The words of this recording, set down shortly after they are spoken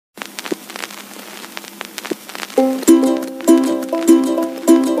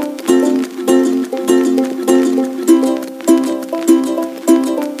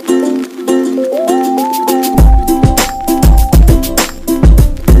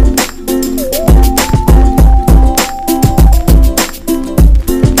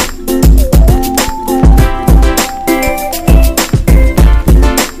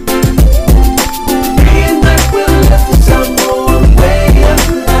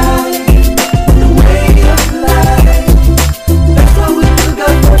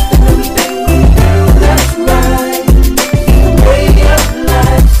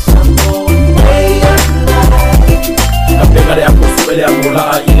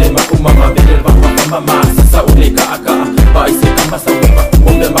mama bele baba mama sasa uleka aka ba ise kama sawa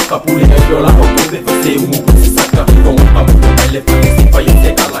ombe makapuli ndola okombe fase umu saka kongo kama baile fase fa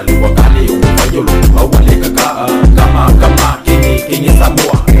yose kala liwa kale o fayolo awale kaka kama kini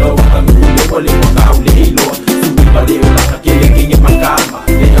Samoa no kama ule wale waka ule hilo subi bale ola kele kini makama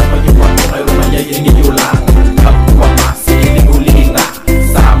ya fayo wa ro na yeye ni yola kwa masi ni ulinga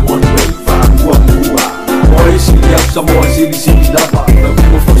Samoan way fa kwa mua boy sili up Samoan sili lapa na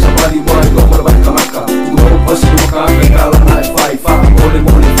kwa sabali boy go mara kaka no pasi maka kala na fai fa mole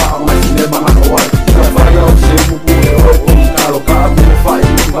fa mas ne mama kawai fa yo se bubu ro kalo ka bu fai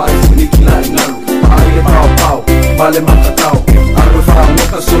vai sili kila ngalo ai pau vale makatao I fa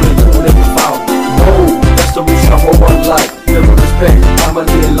nunca solo ule fao no that's the reason for one life never respect I'm a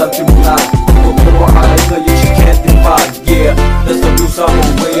little love to life como I know you can't divide yeah that's the reason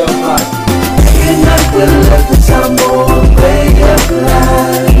for way of life and I will let the Samoan way of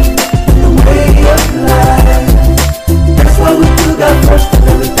life the way of life that's why we do that first and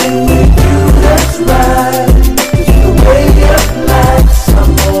everything we do that's right it's the way of life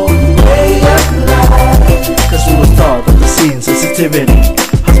Samoan way of life cause we was taught of the scene sensitivity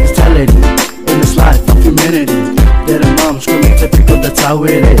hospitality in this life of humanity that a mom screaming typical that's how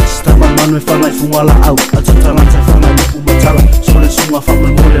it is tama man we find life from wala out atatala ta fama ni kumatala sole suma fama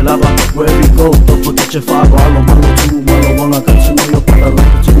mole lava where we go don't forget your father alo malo tu malo wanga katsuno yo para lo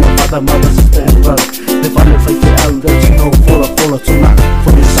tu father mother sister and brother if I live like it out that you know follow tonight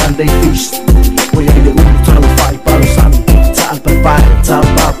for the Sunday feast we ain't the umu tala fight para sami ta alpa ta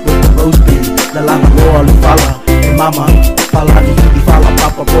pap with the roast beef la lana roa le fala mama fala ni fala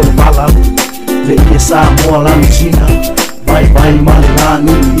papa por fala le isa mo la china vai male la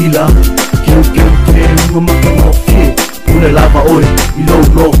nu ila que no mata no fi pule lava oi y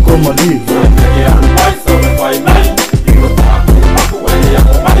lo como li ya vai so vai mai you ta ku ya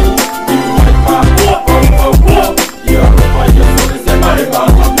mo mai you vai pa ya vai ya so se mai ba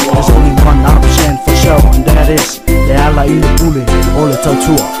there's only one option for sure and that is the ala ile pule all the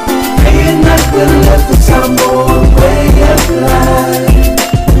tatua and I will let the Samoan way of life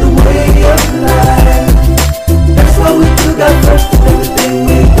the way of life that's why we do that first and everything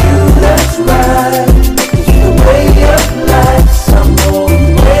we do that's right it's the way of life Samoan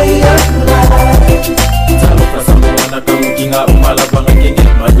way of life talo ka Samoan kamukinga umala bangenge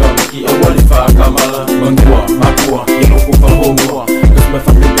magamiki awali fa kamala mangwa makua yoko fa homo kasma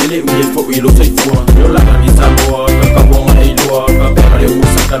fa pele uye fo ilo saifua yo la ni Samoa kakabonga eilua kakare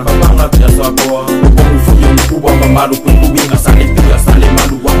usakan babanga ya sako bomu fuyo mkubwa mamalu kukuinga sale pia sale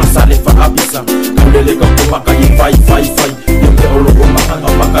malu wa sale fa abisa kalele ka kumaka ye fai yembe ologo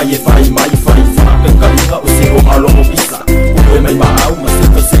makanga maka ye fai fa kanka usiro malo bisa kuwe mai maau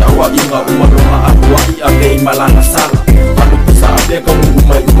masifese awa inga umaroma awa age malanga sala palu bisa abe ka mungu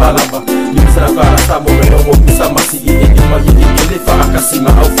mai malaba yimsara kara samo melomo bisa masi ima yele fa akasima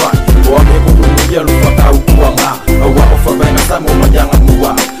au fa oame kudu ya lufa ka ukuanga awa ofa baina samo majanga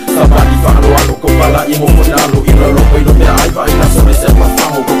muwa sabadi fa alo kopala imo fonalo ilo loko ilo bea aiva ina sore se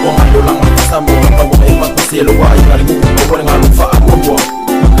mafamo kokonga yola mafasamo ambo ema kuselo wa ikari muku kokore ngalufa ambo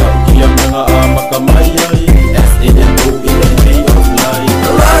kia menga makamaya S-A-M-O in the day of life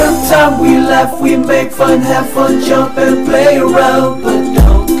a lot of time we laugh we make fun have fun jump and play around but